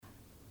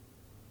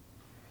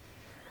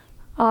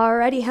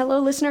Alrighty, hello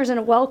listeners,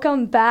 and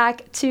welcome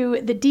back to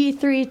the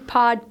D3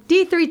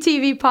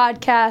 TV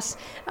podcast.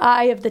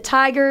 I have the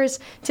Tigers.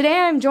 Today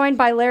I'm joined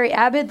by Larry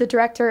Abed, the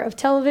Director of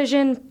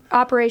Television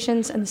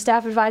Operations and the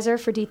Staff Advisor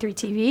for D3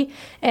 TV,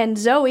 and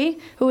Zoe,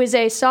 who is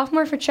a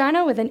sophomore for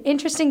China with an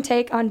interesting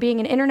take on being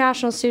an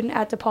international student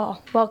at DePauw.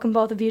 Welcome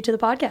both of you to the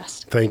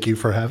podcast. Thank you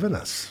for having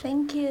us.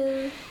 Thank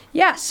you.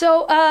 Yeah,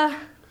 so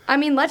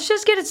let's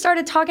just get it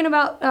started talking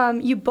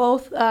about you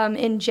both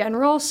in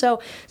general.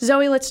 So,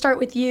 Zoe, let's start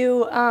with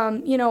you.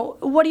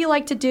 What do you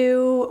like to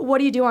do? What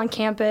do you do on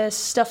campus?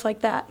 Stuff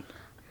like that.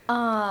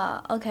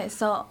 Okay,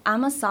 so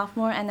I'm a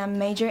sophomore and I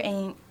major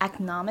in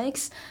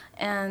economics.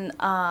 And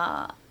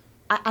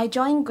I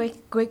joined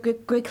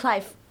Greek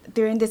life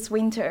during this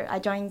winter. I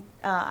joined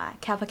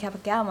Kappa Kappa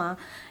Gamma.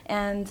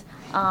 And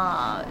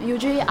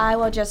usually I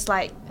will just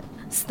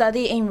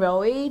study in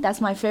Roe.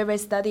 That's my favorite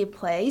study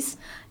place.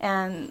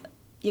 And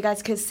you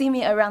guys could see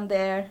me around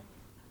there.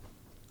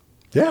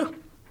 Yeah.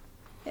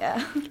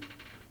 Yeah.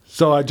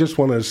 So I just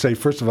wanted to say,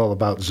 first of all,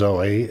 about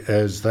Zoe,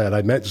 is that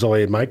I met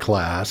Zoe in my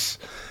class.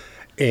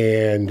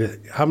 And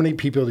how many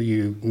people do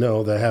you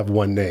know that have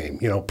one name?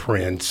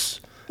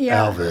 Prince,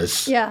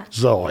 Elvis,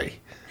 Zoe.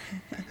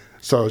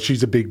 So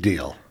she's a big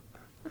deal.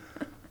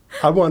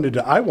 I wanted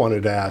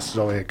to ask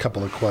Zoe a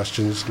couple of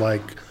questions,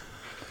 like,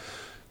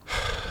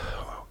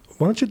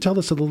 why don't you tell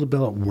us a little bit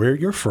about where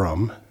you're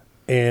from?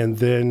 And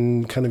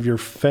then kind of your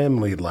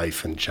family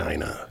life in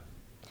China.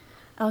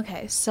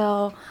 Okay,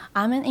 so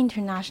I'm an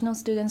international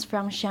student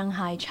from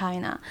Shanghai,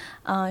 China.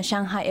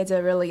 Shanghai is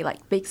a really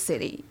big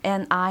city,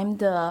 and I'm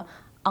the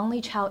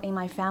only child in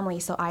my family,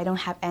 so I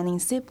don't have any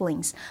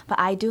siblings. But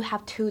I do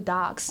have two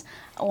dogs.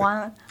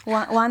 One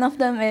of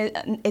them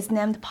is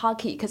named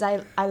Pocky because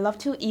I love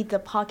to eat the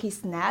Pocky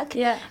snack.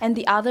 Yeah. And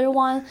the other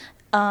one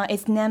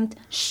is named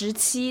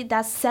 17,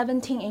 that's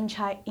 17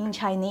 in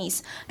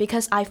Chinese,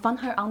 because I found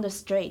her on the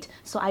street,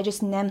 so I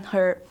just named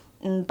her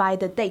by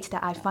the date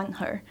that I found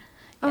her.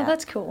 Oh, Yeah.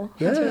 that's cool.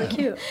 Yeah. That's really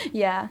cute.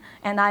 Yeah,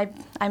 and I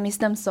miss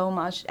them so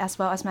much, as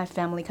well as my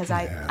family, because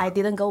I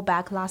didn't go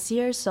back last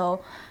year,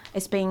 so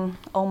it's been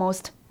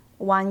almost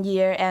 1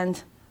 year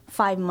and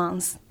 5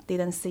 months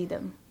didn't see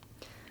them.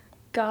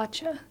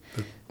 Gotcha.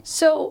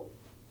 So,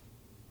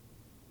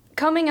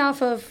 coming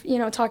off of,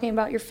 talking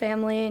about your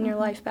family and your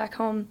life back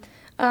home,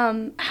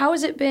 how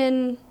has it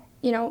been,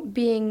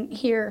 being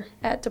here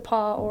at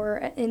DePauw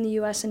or in the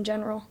U.S. in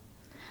general?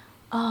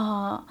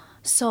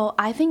 So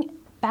I think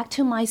back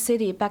to my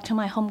city, back to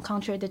my home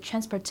country, the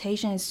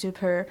transportation is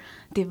super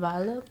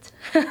developed.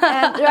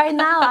 And right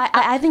now,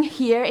 I think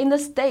here in the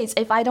States,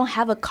 if I don't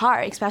have a car,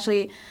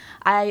 especially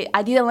I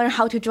didn't learn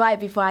how to drive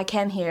before I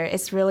came here,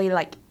 it's really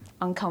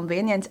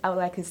inconvenient, I would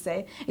like to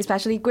say.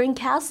 Especially Green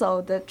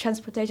Castle, the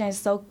transportation is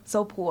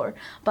so poor.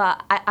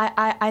 But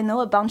I know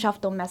a bunch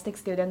of domestic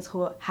students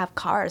who have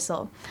cars,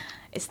 so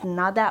it's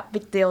not that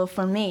big deal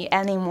for me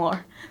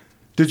anymore.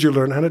 Did you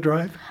learn how to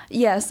drive?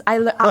 Yes, I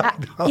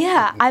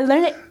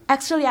learned it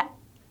actually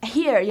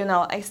here.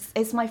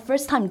 It's my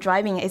first time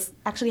driving. It's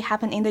actually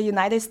happened in the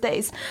United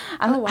States.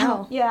 Oh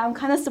wow! I'm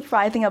kind of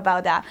surprising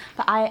about that.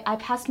 But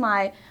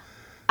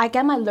I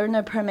got my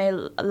learner permit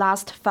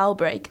last fall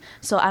break,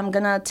 so I'm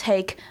gonna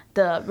take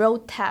the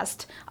road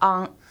test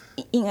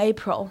in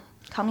April.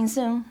 Coming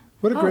soon.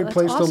 What a great that's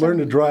place awesome. to learn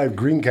to drive,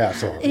 Green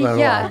Castle.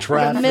 Yeah,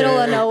 traffic. in the middle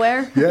of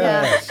nowhere.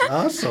 Yes,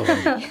 awesome.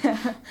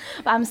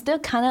 But I'm still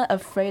kind of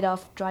afraid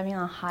of driving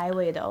on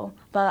highway though.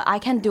 But I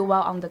can do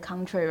well on the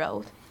country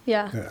road.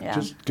 Yeah. Yeah.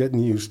 Just getting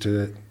used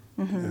to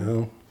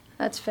it.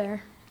 That's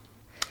fair.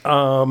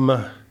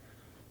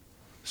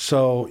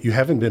 So you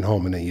haven't been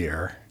home in a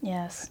year.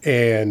 Yes.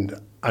 And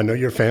I know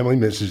your family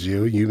misses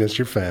you. You miss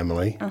your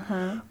family.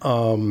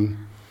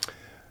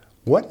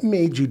 What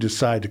made you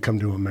decide to come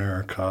to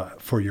America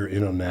for your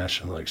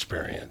international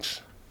experience?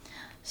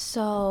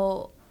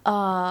 So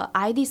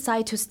I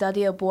decided to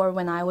study abroad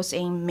when I was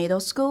in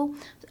middle school,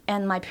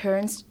 and my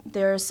parents,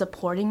 they're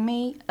supporting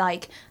me.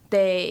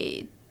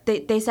 They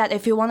said,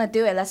 if you want to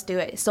do it, let's do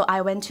it. So I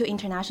went to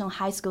international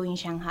high school in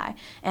Shanghai,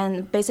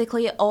 and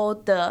basically all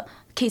the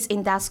kids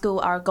in that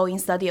school are going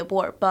study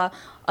abroad. But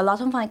a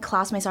lot of my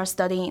classmates are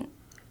studying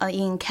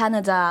in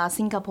Canada,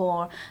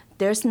 Singapore.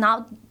 There's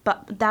not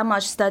that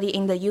much study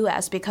in the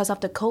U.S. because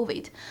of the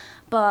COVID.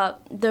 But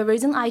the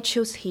reason I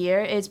choose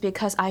here is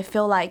because I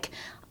feel like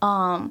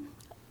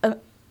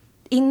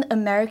in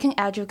American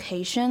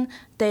education,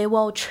 they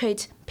will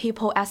treat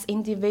people as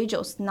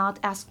individuals, not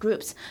as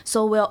groups.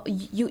 So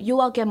you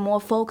will get more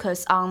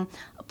focus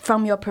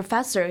from your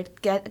professor,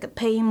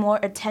 paying more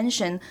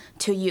attention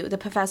to you. The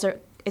professor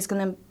is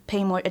going to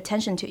pay more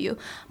attention to you.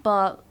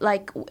 But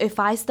if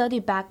I study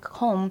back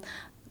home,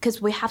 because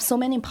we have so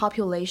many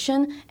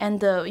population and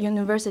the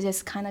university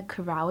is kind of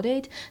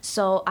crowded,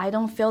 so I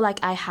don't feel like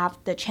I have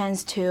the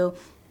chance to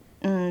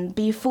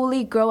be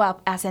fully grow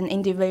up as an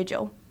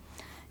individual.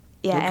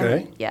 Yeah.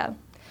 Okay. Yeah.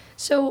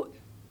 So,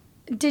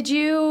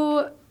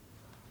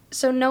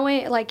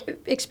 knowing,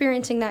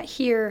 experiencing that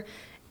here,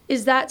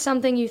 is that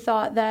something you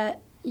thought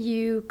that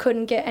you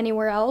couldn't get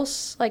anywhere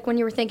else? Like when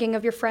you were thinking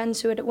of your friends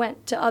who had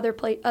went to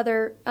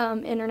other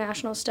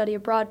international study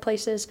abroad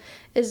places,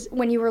 is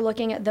when you were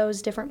looking at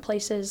those different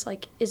places,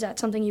 like is that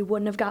something you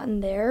wouldn't have gotten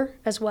there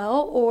as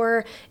well,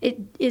 or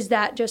is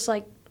that just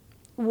like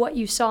what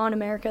you saw in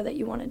America that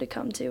you wanted to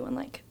come to and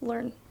like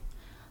learn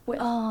with?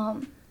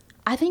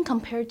 I think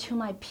compared to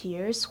my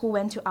peers who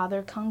went to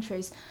other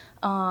countries,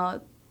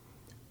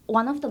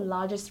 one of the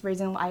largest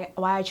reasons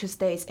why I choose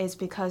this is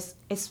because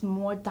it's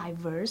more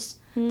diverse.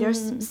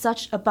 There's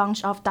such a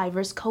bunch of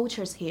diverse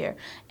cultures here,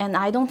 and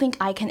I don't think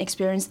I can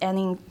experience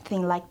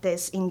anything like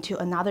this into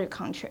another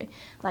country.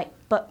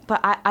 But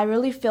I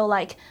really feel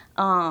like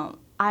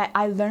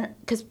I learned,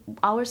 because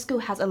our school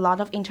has a lot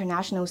of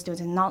international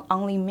students, not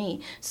only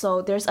me.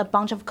 So there's a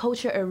bunch of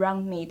culture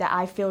around me that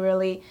I feel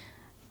really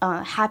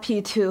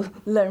happy to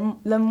learn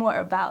more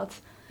about.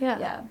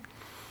 Yeah.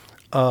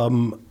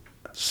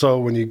 So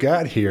when you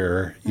got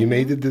here, you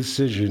made the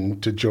decision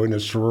to join a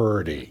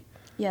sorority.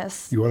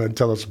 Yes. You want to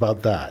tell us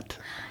about that?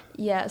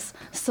 Yes.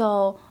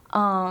 So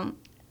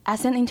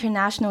as an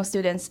international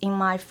student in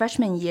my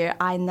freshman year,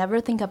 I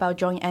never think about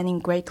joining any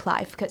Greek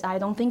life because I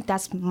don't think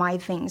that's my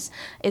things.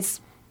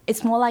 It's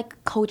more like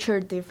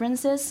culture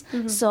differences.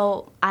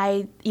 So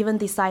I even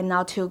decided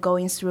not to go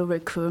in through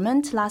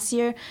recruitment last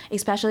year.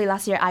 Especially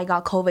last year, I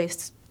got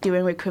COVID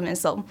during recruitment,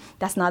 so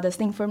that's not a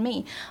thing for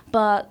me.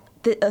 But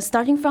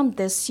starting from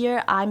this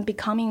year, I'm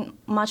becoming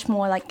much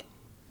more like,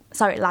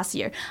 last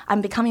year,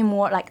 I'm becoming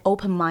more like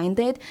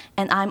open-minded,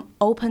 and I'm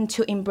open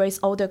to embrace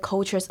all the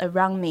cultures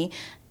around me,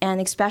 and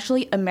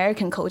especially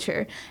American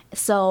culture.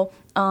 So,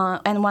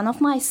 and one of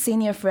my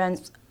senior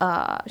friends,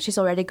 she's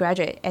already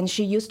graduated, and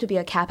she used to be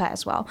a Kappa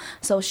as well.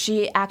 So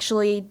she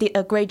actually did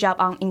a great job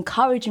on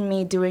encouraging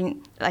me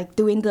doing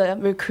the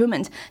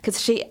recruitment.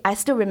 Because I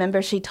still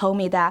remember she told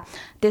me that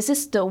this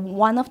is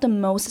one of the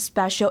most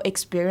special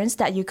experience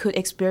that you could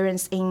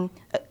experience in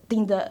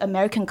the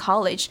American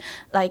college.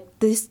 Like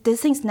these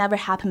things never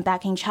happened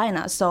back in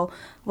China. So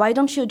why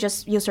don't you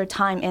just use your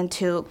time and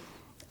to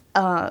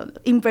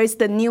embrace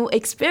the new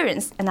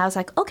experience? And I was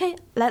like, okay,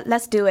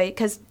 let's do it,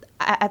 because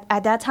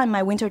at that time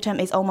my winter term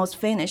is almost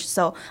finished,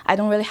 so I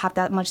don't really have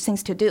that much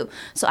things to do.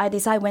 So I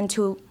decided went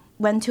through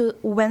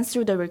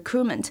the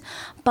recruitment.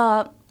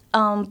 But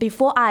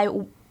before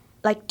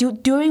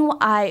during what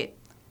I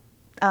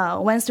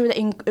went through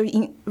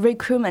the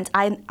recruitment,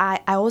 I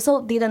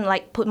also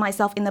didn't put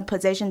myself in a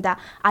position that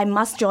I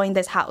must join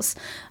this house.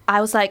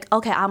 I was like,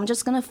 okay, I'm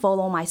just gonna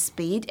follow my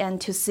speed and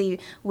to see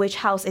which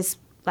house is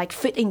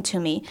fit into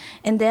me.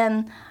 And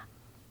then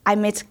I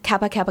met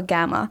Kappa Kappa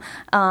Gamma.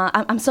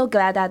 I'm so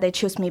glad that they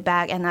choose me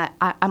back, and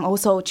I'm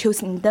also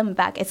choosing them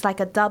back. It's like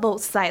a double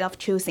side of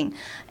choosing.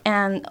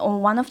 And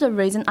one of the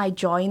reasons I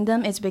joined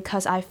them is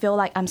because I feel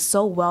like I'm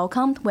so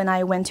welcomed when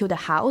I went to the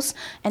house,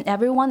 and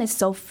everyone is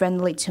so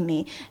friendly to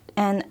me.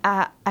 And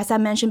as I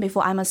mentioned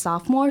before, I'm a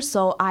sophomore,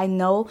 so I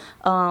know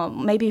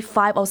maybe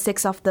 5 or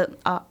 6 of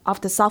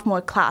the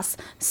sophomore class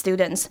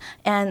students,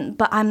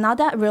 but I'm not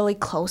that really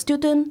close to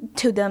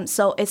them.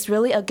 So it's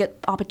really a good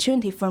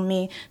opportunity for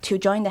me to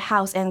join the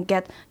house and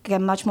get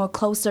much more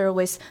closer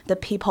with the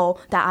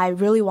people that I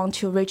really want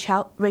to reach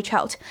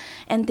out.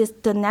 And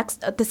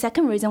the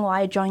second reason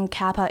why I joined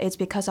Kappa is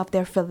because of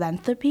their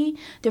philanthropy.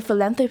 Their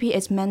philanthropy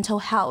is mental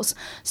health.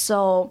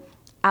 So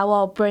I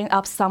will bring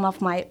up some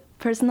of my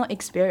personal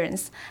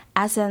experience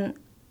I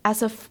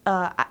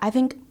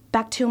think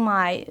back to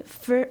my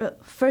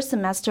first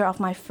semester of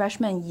my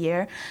freshman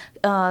year.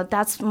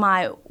 That's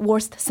my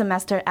worst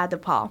semester at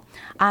DePauw.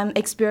 I'm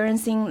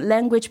experiencing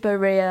language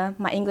barrier.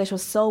 My English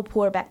was so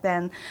poor back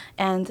then,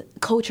 and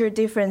culture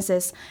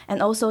differences,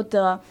 and also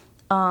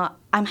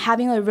I'm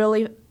having a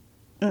really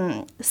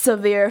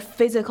severe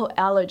physical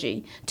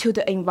allergy to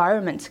the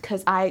environment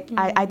because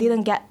I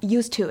didn't get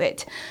used to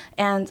it.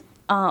 And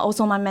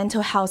also, my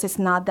mental health is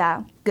not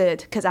that good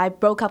because I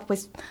broke up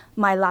with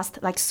my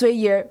last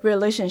 3-year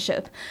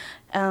relationship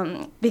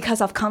because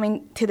of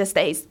coming to the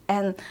States.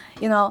 And,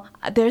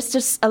 there's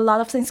just a lot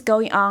of things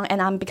going on,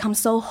 and I'm become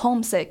so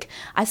homesick.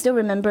 I still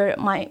remember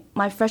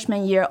my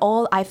freshman year,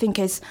 all I think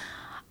is,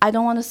 I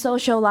don't want to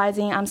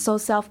socializing. I'm so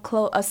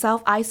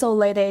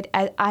self-isolated.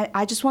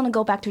 I just want to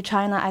go back to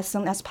China as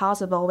soon as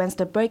possible once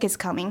the break is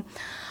coming.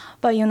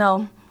 But,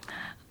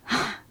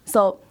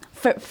 so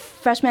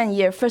freshman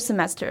year, first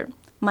semester,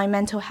 my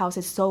mental health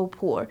is so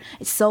poor.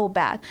 It's so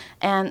bad.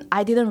 And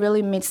I didn't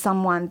really meet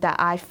someone that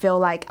I feel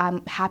like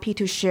I'm happy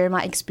to share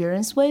my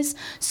experience with.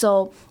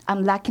 So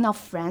I'm lacking of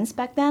friends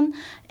back then.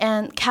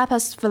 And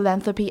Kappa's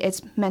philanthropy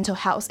is mental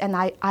health. And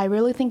I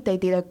really think they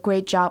did a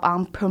great job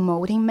on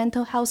promoting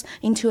mental health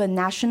into a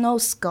national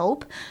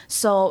scope.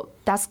 So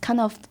that's kind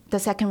of the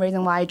second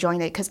reason why I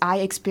joined it, because I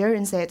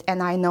experienced it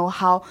and I know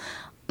how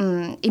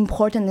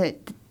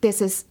important this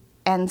is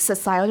and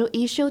societal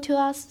issue to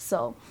us.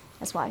 So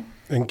that's why.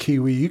 And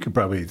Kiwi, you could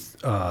probably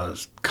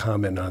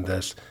comment on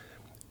this.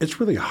 It's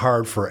really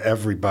hard for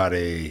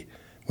everybody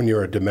when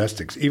you're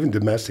even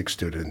domestic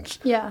students,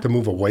 to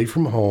move away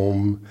from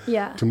home,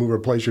 to move to a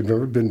place you've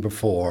never been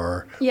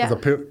before,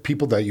 with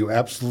people that you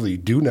absolutely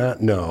do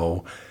not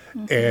know.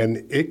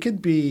 And it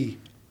could be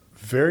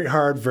very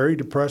hard, very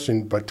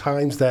depressing, but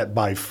times that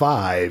by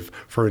 5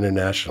 for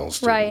international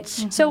students.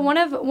 Right. So one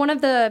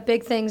of the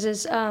big things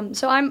is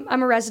so I'm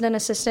a resident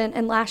assistant,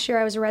 and last year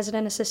I was a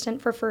resident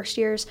assistant for first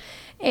years,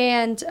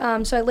 and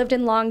so I lived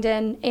in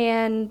Longden,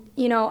 and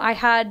I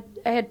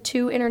had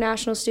 2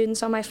 international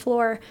students on my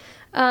floor.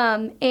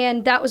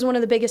 And that was one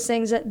of the biggest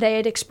things that they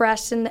had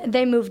expressed, and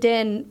they moved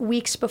in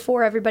weeks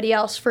before everybody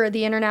else for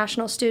the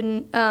International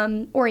Student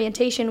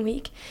Orientation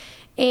Week.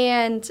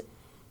 And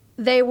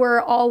they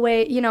were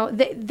always,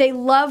 they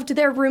loved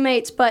their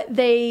roommates, but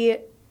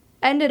they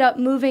ended up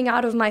moving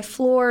out of my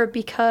floor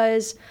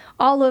because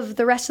all of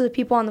the rest of the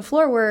people on the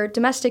floor were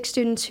domestic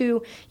students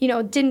who,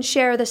 didn't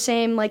share the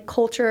same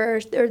culture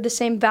or the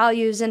same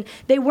values, and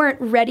they weren't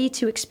ready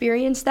to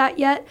experience that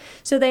yet.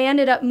 So they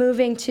ended up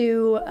moving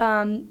to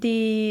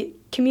the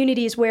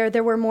communities where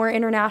there were more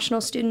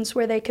international students,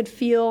 where they could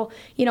feel,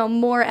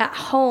 more at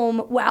home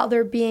while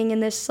they're being in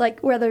this,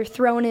 where they're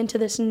thrown into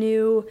this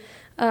new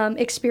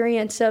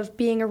experience of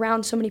being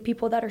around so many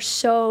people that are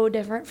so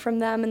different from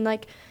them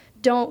and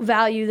don't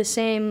value the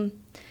same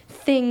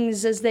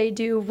things as they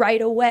do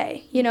right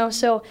away.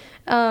 So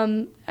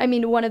one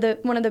of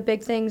the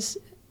big things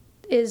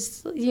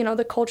is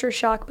the culture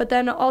shock, but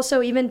then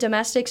also even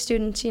domestic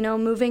students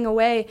moving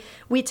away.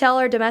 We tell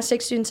our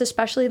domestic students,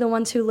 especially the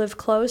ones who live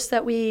close,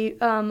 that we're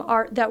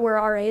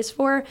RAs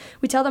for,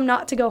 we tell them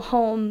not to go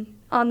home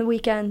on the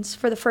weekends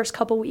for the first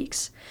couple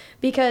weeks,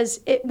 because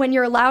when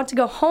you're allowed to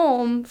go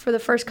home for the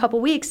first couple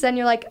weeks, then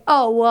you're like,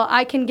 oh, well,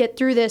 I can get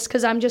through this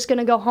because I'm just going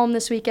to go home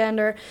this weekend.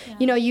 Or,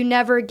 you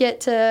never get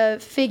to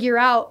figure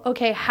out,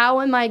 okay, how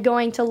am I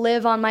going to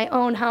live on my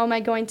own? How am I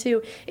going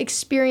to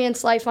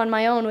experience life on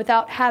my own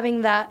without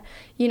having that,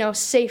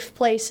 safe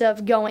place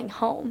of going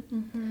home?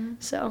 Mm-hmm.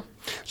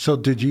 So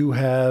did you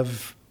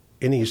have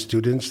any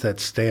students that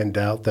stand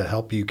out that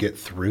help you get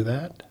through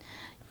that?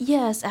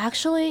 Yes,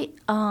 actually,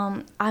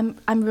 I'm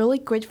really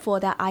grateful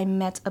that I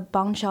met a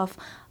bunch of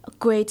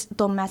great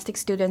domestic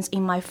students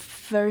in my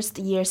first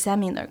year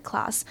seminar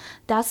class.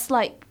 That's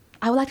I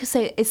would like to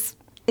say it's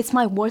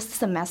my worst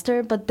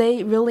semester, but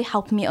they really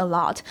helped me a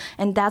lot.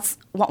 And that's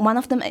one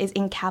of them is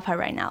in Kappa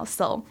right now.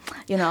 So,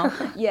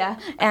 yeah.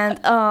 And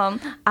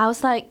I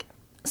was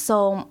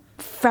so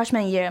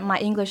freshman year, my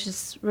English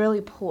is really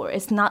poor.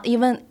 It's not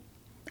even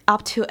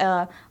up to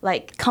a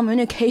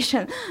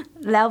communication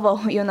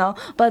level,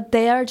 but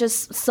they are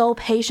just so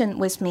patient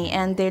with me,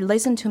 and they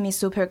listen to me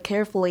super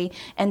carefully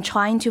and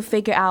trying to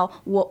figure out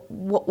what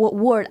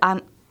word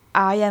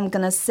I am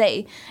gonna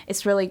say.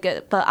 It's really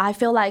good. But I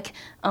feel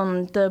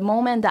the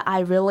moment that I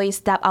really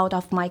step out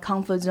of my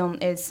comfort zone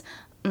is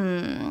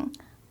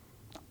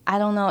I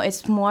don't know,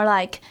 it's more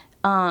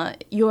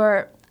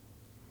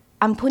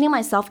I'm putting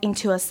myself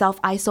into a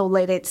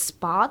self-isolated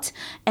spot,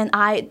 and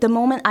the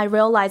moment I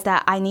realize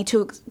that I need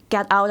to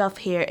get out of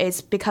here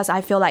is because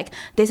I feel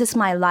this is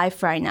my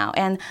life right now,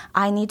 and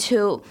I need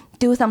to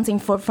do something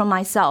for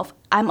myself.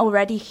 I'm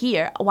already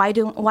here. Why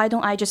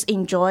don't I just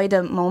enjoy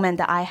the moment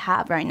that I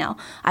have right now?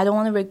 I don't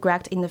want to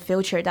regret in the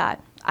future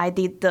that I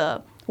did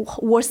the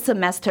worst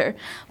semester.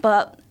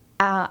 But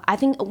I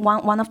think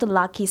one of the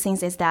lucky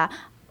things is that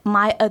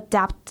my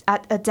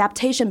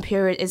adaptation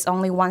period is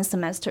only 1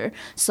 semester.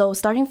 So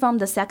starting from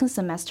the second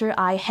semester,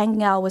 I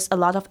hang out with a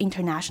lot of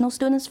international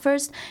students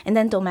first, and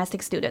then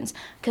domestic students.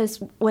 Because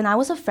when I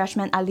was a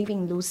freshman, I live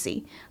in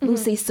Lucy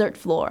 3rd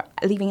floor,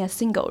 living in a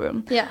single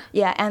room.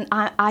 Yeah, and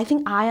I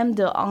think I am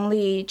the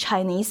only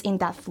Chinese in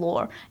that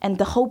floor, and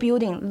the whole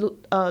building,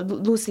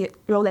 Lucy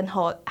Rowland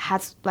Hall,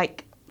 has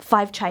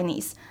 5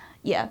 Chinese.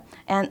 Yeah,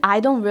 and I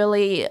don't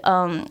really.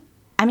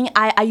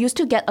 I used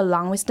to get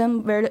along with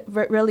them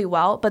really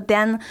well, but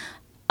then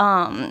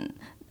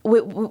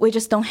we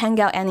just don't hang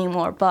out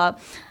anymore. But,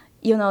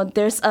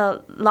 there's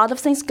a lot of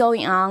things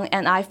going on,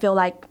 and I feel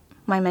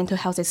my mental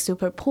health is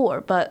super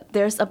poor. But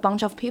there's a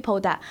bunch of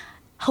people that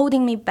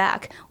holding me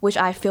back, which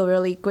I feel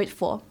really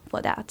grateful for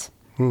that.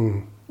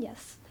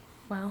 Yes.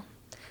 Wow.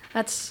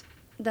 That's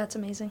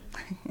amazing.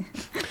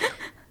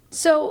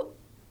 So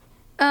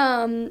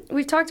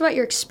we've talked about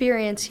your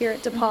experience here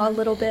at DePauw a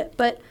little bit,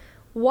 but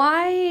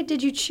why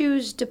did you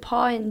choose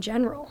DePauw in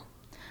general?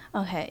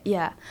 Okay,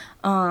 yeah.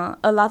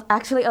 A lot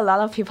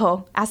of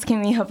people asking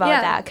me about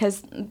that,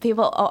 because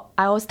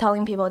I was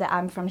telling people that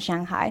I'm from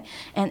Shanghai.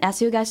 And as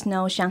you guys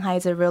know, Shanghai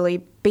is a really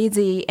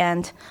busy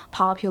and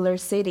popular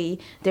city.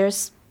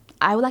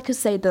 I would like to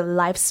say the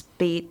life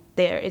speed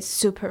there is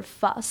super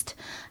fast.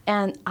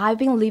 And I've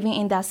been living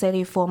in that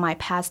city for my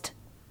past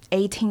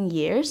 18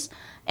 years.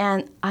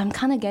 And I'm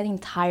kind of getting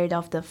tired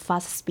of the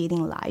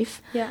fast-speeding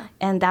life. Yeah.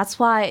 And that's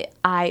why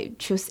I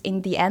choose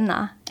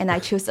Indiana, and I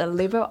choose a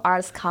liberal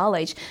arts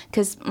college,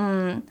 because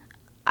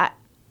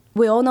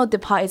we all know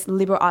DePauw is a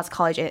liberal arts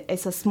college.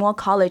 It's a small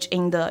college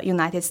in the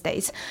United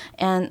States.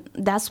 And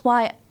that's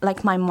why,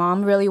 my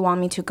mom really want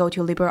me to go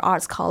to liberal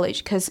arts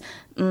college, because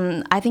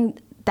I think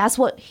that's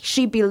what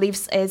she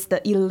believes is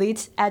the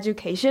elite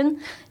education.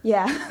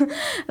 Yeah,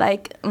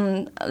 like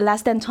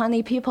less than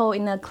 20 people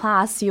in a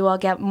class, you will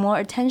get more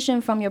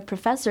attention from your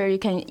professor. You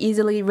can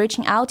easily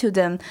reaching out to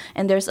them,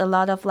 and there's a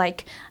lot of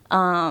like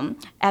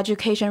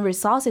education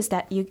resources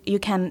that you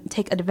can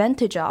take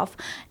advantage of,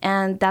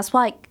 and that's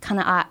why kind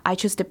of I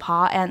choose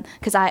DePauw, and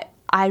because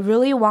I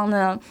really want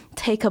to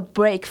take a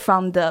break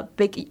from the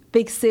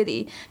big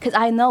city, because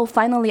I know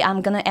finally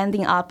I'm going to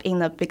ending up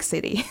in a big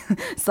city.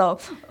 So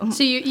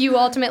you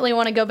ultimately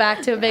want to go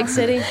back to a big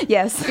city?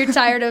 Yes. You're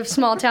tired of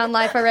small town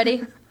life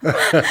already?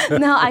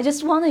 No, I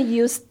just want to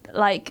use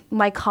like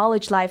my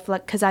college life,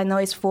 like, because I know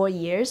it's 4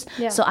 years.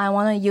 Yeah. So I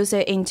want to use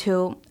it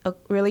into a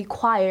really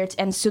quiet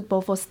and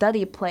suitable for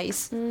study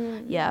place.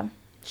 Yeah.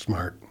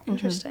 Smart.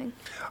 Interesting.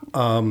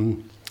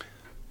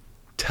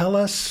 Tell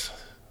us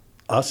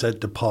at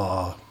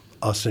DePauw,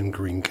 us in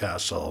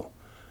Greencastle,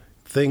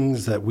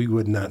 things that we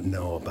would not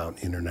know about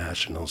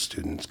international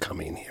students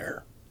coming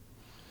here.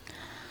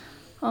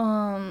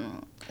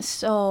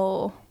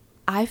 So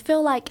I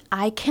feel like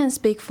I can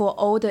speak for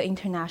all the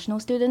international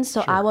students,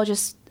 so Sure. I will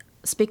just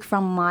speak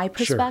from my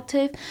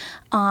perspective.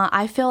 Sure.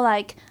 I feel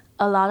like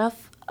a lot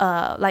of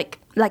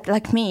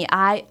like me,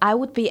 I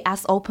would be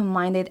as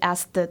open-minded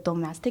as the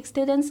domestic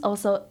students,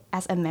 also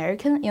as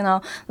American,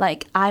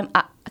 like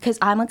because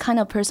I'm a kind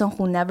of person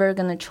who never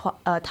gonna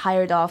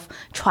tired of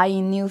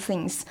trying new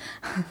things.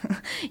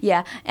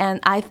 Yeah, and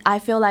I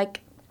feel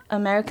like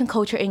American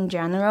culture in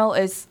general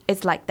is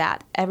like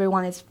that.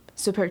 Everyone is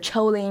super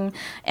chilling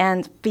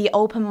and be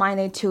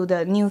open-minded to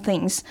the new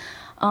things.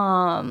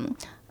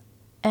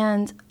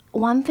 And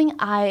one thing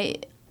I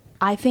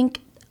think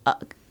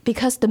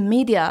because the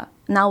media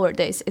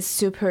nowadays is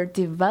super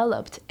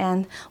developed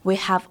and we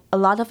have a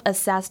lot of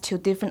access to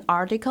different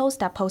articles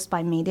that post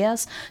by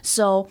medias,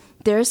 so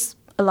there's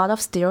a lot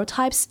of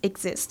stereotypes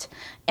exist.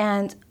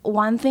 And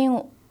one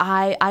thing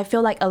I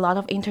feel like a lot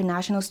of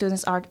international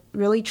students are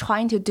really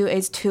trying to do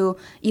is to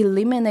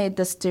eliminate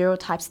the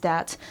stereotypes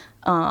that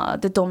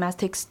the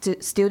domestic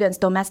students,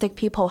 domestic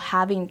people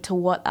having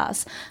toward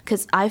us.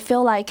 Because I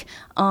feel like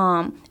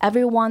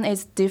everyone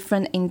is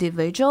different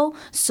individual.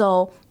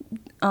 So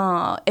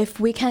if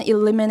we can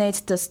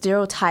eliminate the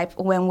stereotype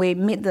when we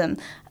meet them,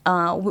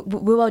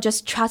 we will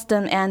just trust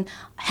them and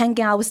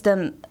hang out with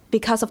them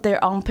because of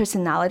their own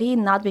personality,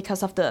 not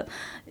because of the,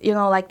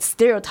 like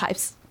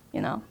stereotypes,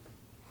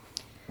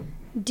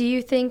 Do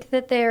you think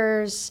that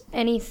there's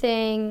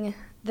anything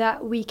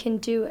that we can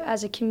do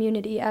as a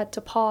community at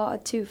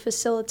DePauw to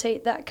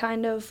facilitate that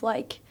kind of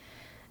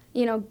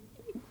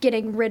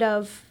getting rid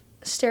of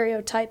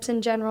stereotypes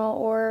in general,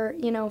 or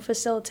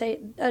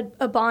facilitate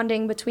a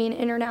bonding between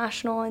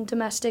international and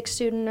domestic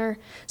student, or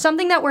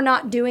something that we're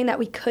not doing that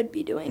we could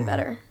be doing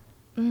better?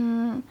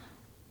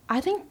 I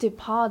think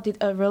DePauw did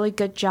a really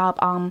good job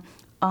on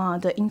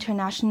the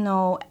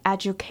International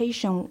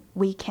Education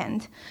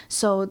Weekend.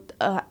 So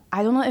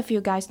I don't know if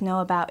you guys know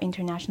about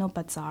International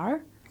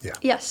Bazaar. Yeah.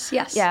 Yes.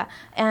 Yeah,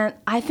 and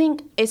I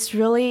think it's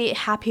really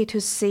happy to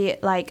see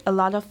like a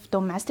lot of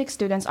domestic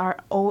students are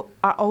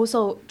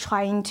also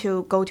trying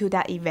to go to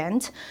that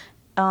event.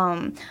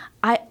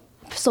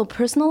 So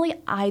personally,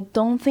 I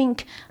don't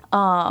think.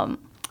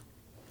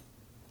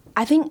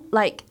 I think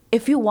like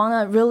if you want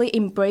to really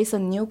embrace a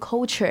new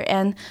culture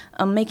and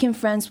making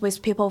friends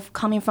with people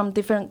coming from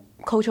different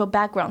cultural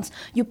backgrounds,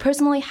 you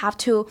personally have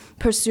to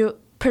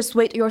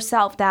persuade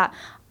yourself that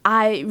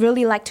I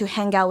really like to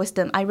hang out with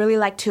them. I really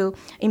like to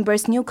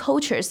embrace new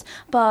cultures.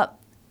 But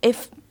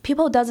if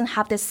people doesn't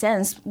have this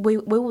sense, we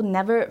will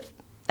never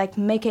like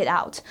make it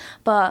out.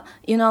 But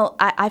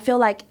I feel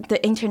like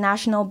the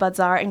International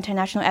Bazaar,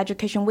 International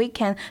Education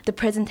Weekend, the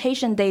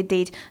presentation they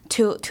did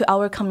to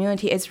our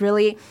community is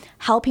really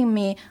helping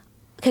me,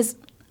 because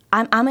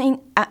I'm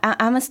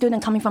a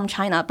student coming from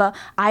China, but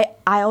I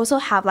also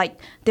have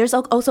there's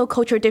also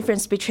cultural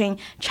difference between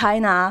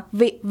China,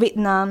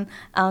 Vietnam,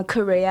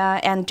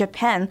 Korea, and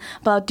Japan.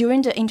 But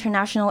during the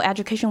International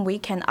Education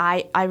Weekend,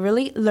 I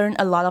really learned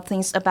a lot of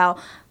things about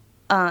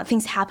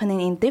things happening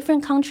in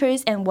different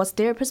countries and what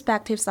their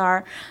perspectives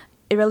are.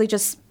 It really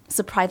just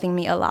surprising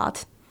me a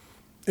lot.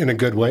 In a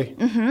good way?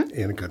 Mm-hmm.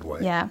 In a good way.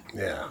 Yeah.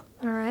 Yeah.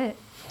 All right.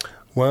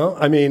 Well,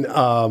 I mean,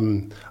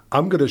 I'm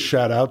going to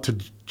shout out to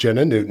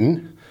Jenna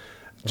Newton.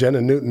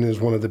 Jenna Newton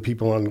is one of the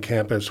people on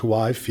campus who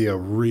I feel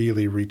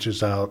really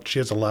reaches out. She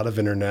has a lot of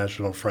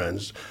international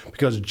friends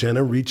because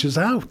Jenna reaches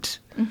out.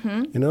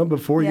 Mm-hmm.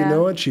 Before you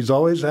know it, she's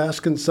always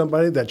asking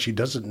somebody that she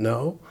doesn't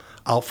know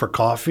out for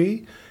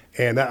coffee.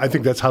 And I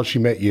think that's how she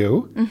met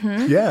you.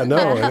 Mm-hmm. Yeah, no,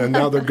 and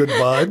now they're good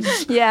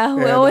buds. Yeah,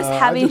 we're always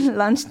having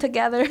lunch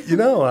together.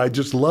 I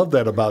just love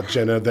that about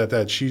Jenna,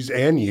 that she's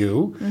and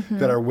you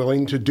that are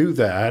willing to do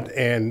that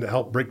and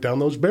help break down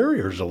those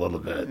barriers a little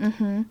bit.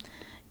 Mm-hmm.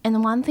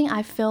 And one thing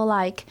I feel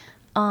like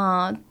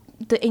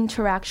the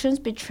interactions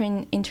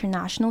between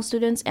international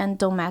students and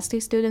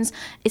domestic students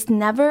is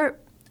never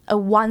a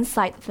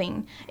one-side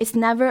thing. It's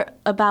never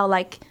about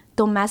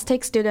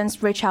domestic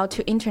students reach out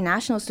to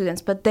international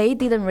students, but they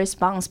didn't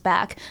respond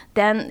back,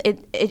 then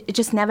it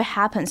just never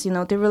happens.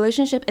 The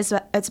relationship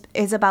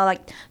is about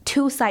like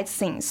two-side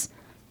things.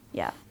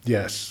 Yeah.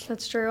 Yes.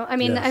 That's true. I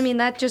mean,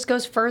 that just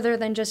goes further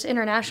than just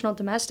international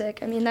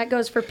domestic. I mean, that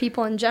goes for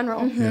people in general.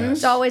 Mm-hmm. Yes.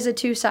 It's always a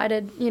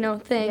two-sided,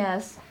 thing.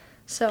 Yes.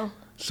 So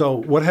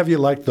what have you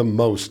liked the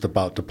most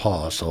about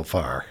DePauw so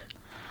far?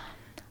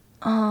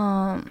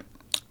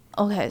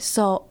 Okay,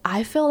 so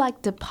I feel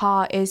like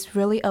DePauw is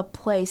really a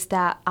place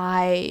that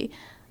I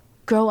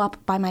grow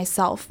up by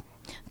myself.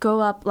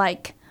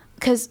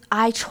 Because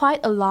I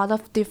tried a lot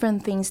of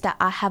different things that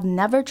I have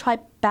never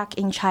tried back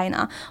in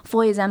China.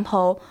 For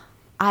example,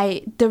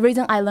 the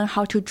reason I learned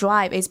how to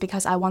drive is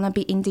because I want to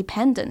be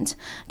independent,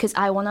 because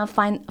I want to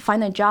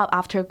find a job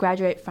after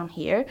graduate from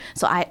here.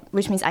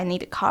 Which means I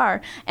need a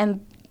car.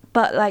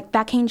 But like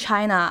back in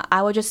China,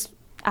 I would just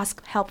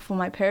ask help from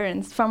my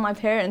parents.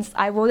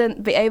 I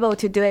wouldn't be able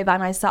to do it by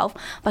myself.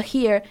 But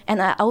here,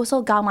 and I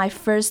also got my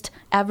first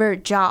ever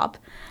job.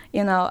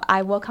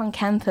 I work on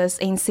campus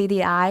in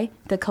CDI,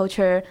 the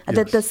culture,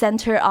 the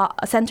center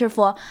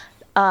for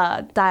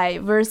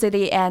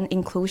diversity and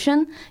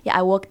inclusion. Yeah,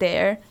 I work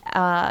there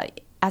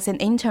as an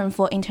intern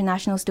for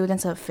International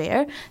Students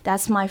Affairs.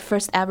 That's my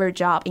first ever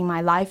job in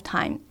my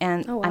lifetime,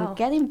 and I'm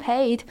getting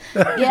paid.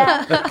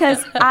 Yeah,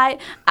 because I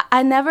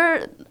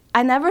never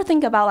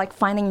think about like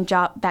finding a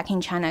job back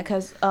in China,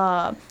 because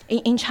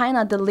in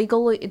China the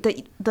legal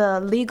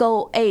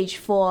age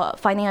for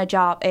finding a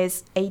job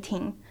is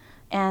 18,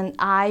 and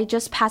I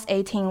just passed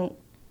 18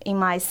 in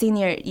my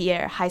senior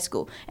year high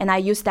school, and I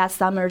used that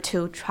summer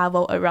to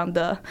travel around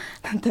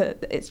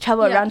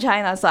around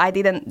China, so I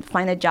didn't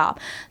find a job.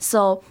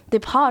 So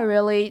DePauw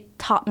really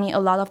taught me a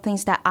lot of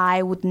things that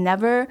I would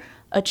never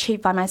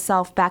achieve by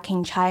myself back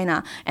in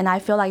China, and I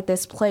feel like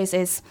this place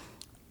is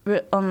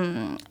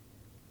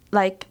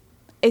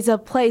it's a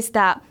place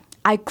that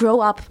I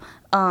grow up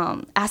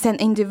as an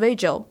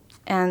individual.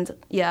 And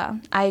yeah,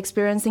 I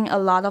experiencing a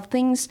lot of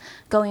things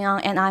going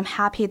on, and I'm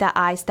happy that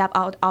I step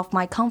out of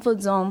my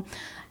comfort zone,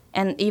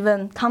 and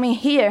even coming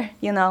here,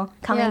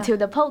 to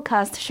the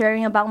podcast,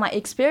 sharing about my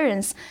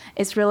experience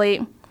is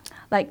really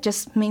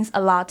just means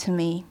a lot to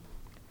me.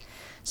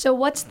 So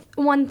what's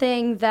one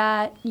thing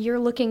that you're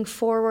looking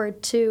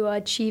forward to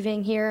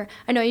achieving here?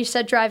 I know you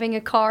said driving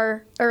a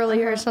car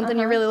earlier, something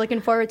you're really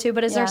looking forward to,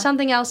 but is there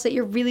something else that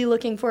you're really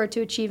looking forward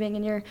to achieving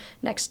in your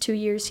next 2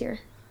 years here?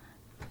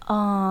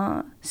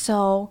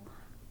 So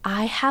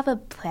I have a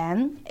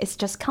plan. It's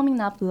just coming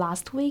up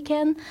last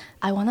weekend.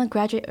 I want to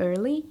graduate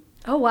early.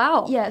 Oh,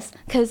 wow. Yes,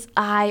 because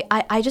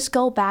I just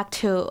go back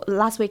to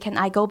last weekend.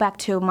 I go back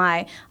to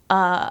my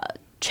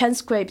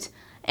transcript,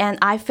 and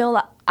I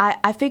feel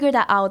I figured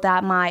out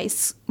that my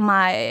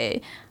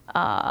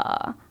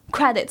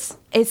credits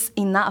is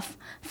enough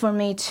for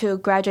me to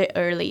graduate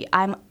early.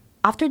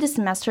 After this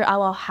semester, I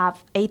will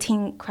have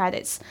 18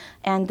 credits,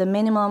 and the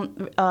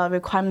minimum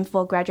requirement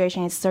for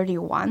graduation is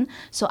 31.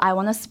 So I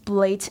want to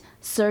split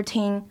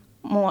 13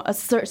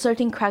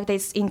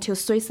 credits into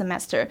 3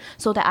 semesters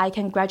so that I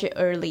can graduate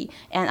early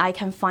and I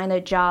can find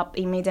a job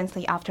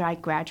immediately after I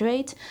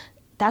graduate.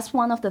 That's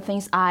one of the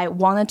things I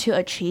wanted to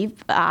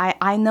achieve.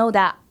 I know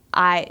that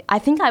I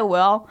think I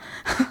will.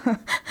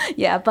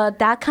 Yeah, but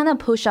that kind of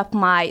pushed up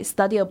my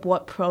study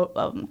abroad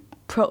program,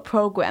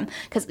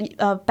 because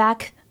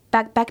back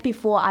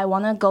before, I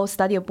want to go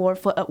study abroad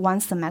for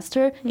 1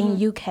 semester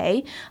in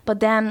UK, but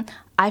then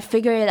I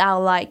figured it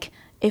out,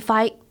 if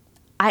I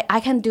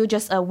can do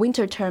just a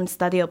winter term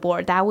study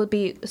abroad, that would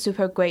be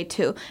super great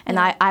too, and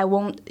I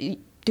won't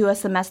do a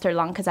semester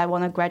long because I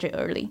want to graduate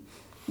early.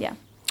 Yeah.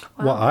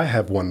 Wow. Well, I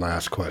have one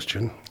last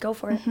question. Go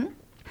for it.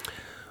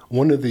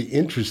 One of the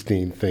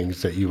interesting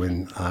things that you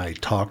and I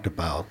talked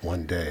about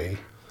one day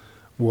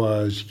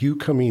was you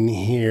coming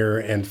here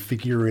and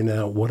figuring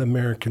out what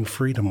American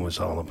freedom was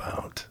all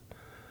about.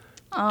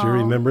 Do you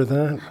remember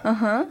that?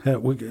 Uh-huh.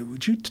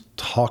 Would you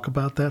talk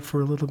about that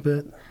for a little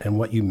bit and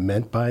what you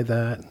meant by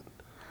that?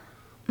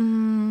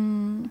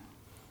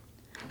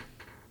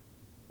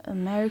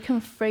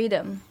 American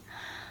freedom.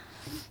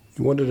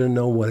 You wanted to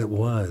know what it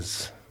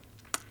was,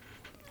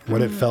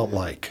 what it felt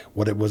like,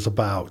 what it was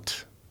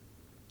about.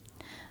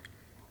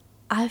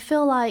 I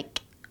feel like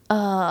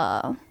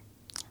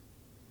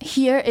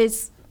here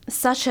is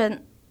such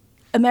an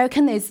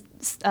American is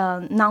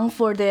known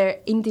for their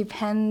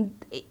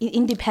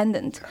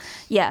independent.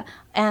 Yeah,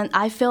 and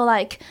I feel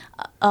like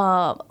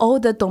all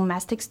the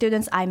domestic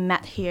students I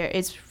met here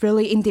is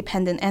really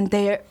independent, and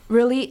they're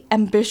really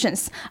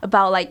ambitious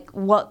about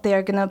what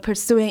they're gonna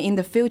pursue in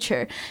the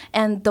future,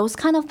 and those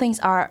kind of things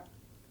are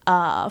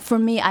for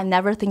me, I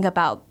never think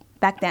about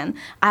back then.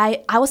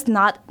 I was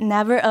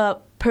never a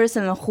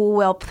person who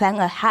will plan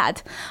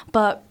ahead,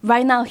 but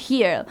right now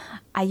here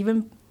I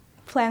even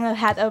plan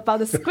ahead about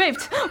the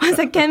script once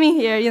I came in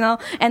here,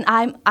 and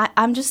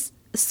I'm just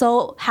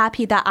so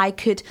happy that I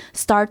could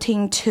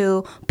starting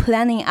to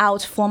planning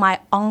out for my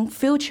own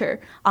future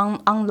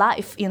on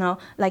life,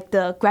 like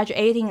the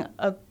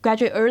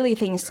graduate early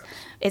things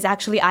is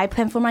actually I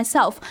plan for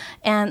myself.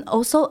 And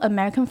also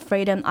American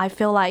freedom, I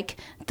feel like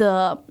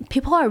the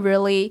people are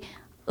really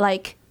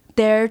like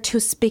there to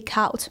speak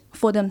out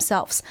for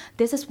themselves.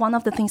 This is one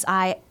of the things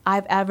I've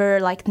ever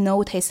like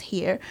noticed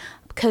here,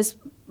 because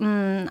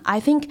I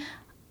think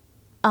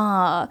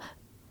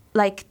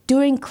like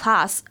during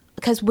class,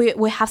 because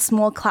we have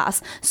small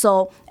class,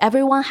 so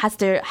everyone has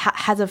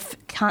a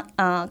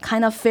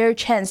kind of fair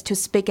chance to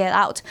speak it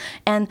out.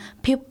 And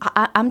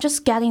I'm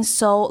just getting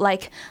so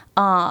like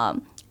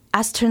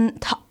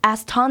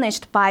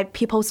astonished by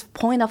people's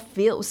point of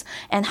views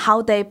and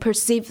how they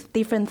perceive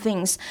different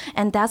things.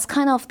 And that's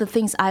kind of the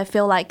things I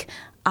feel like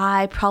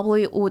I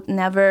probably would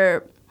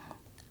never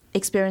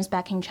experience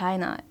back in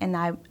China. And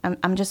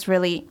I'm just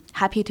really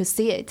happy to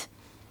see it.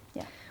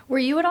 Were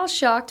you at all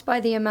shocked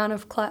by the amount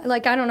of class?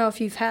 Like, I don't know if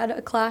you've had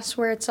a class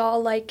where it's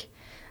all like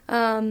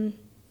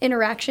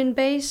interaction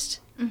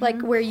based,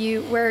 like where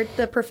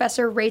the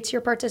professor rates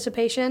your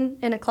participation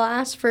in a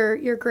class for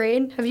your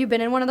grade. Have you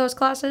been in one of those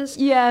classes?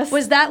 Yes.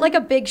 Was that like a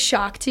big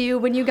shock to you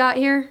when you got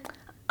here?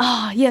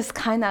 Oh, yes,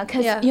 kind of.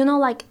 Because,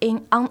 like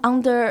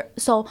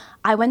so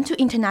I went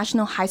to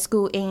international high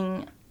school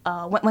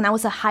when I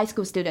was a high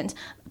school student.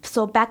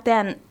 So back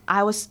then,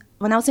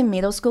 when I was in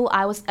middle school,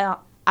 I was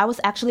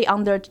actually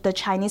under the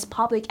Chinese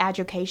public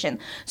education.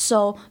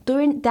 So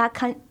during that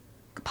kind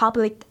of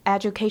public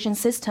education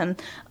system,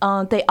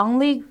 they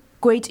only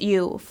grade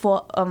you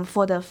for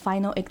the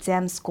final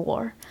exam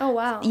score. Oh,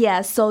 wow.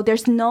 Yeah, so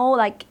there's no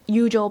like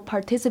usual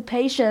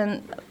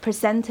participation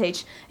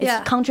percentage.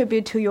 It's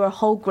contribute to your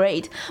whole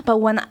grade. But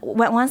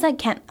once I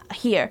came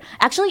here,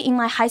 actually in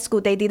my high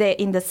school they did it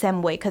in the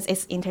same way because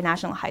it's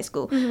international high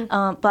school.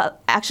 But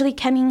actually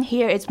coming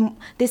here,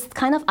 this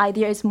kind of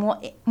idea is more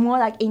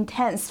like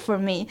intense for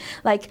me.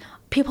 Like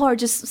people are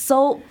just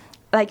so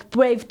like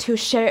brave to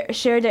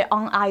share their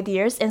own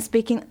ideas and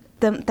speaking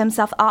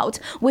themselves out,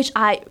 which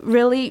I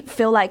really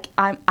feel like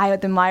I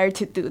admire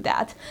to do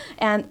that.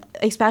 And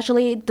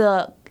especially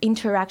the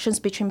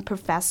interactions between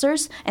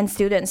professors and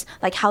students,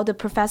 like how the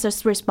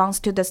professor's response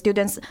to the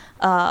students'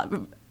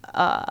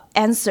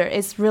 answer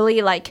is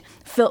really like,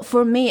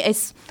 for me,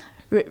 it's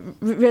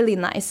really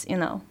nice,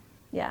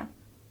 Yeah.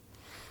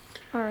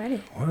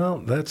 Alrighty. Well,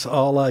 that's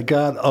all I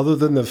got, other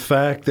than the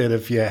fact that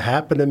if you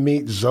happen to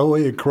meet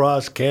Zoe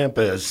across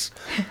campus,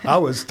 I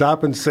would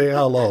stop and say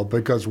hello,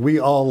 because we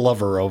all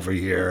love her over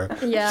here.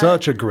 Yeah.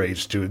 Such a great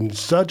student,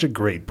 such a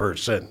great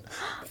person.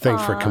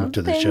 Thanks for coming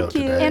to the show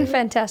today. And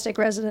fantastic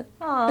resident.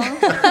 Well,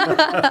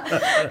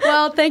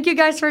 thank you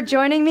guys for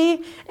joining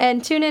me.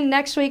 And tune in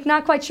next week.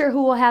 Not quite sure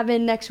who we'll have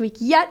in next week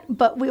yet,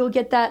 but we will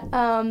get that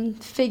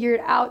figured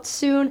out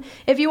soon.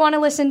 If you want to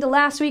listen to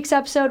last week's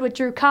episode with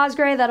Drew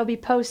Cosgray,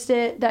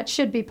 that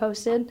should be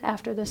posted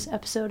after this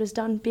episode is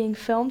done being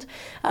filmed.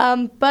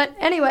 But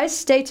anyways,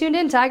 stay tuned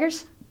in,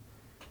 Tigers.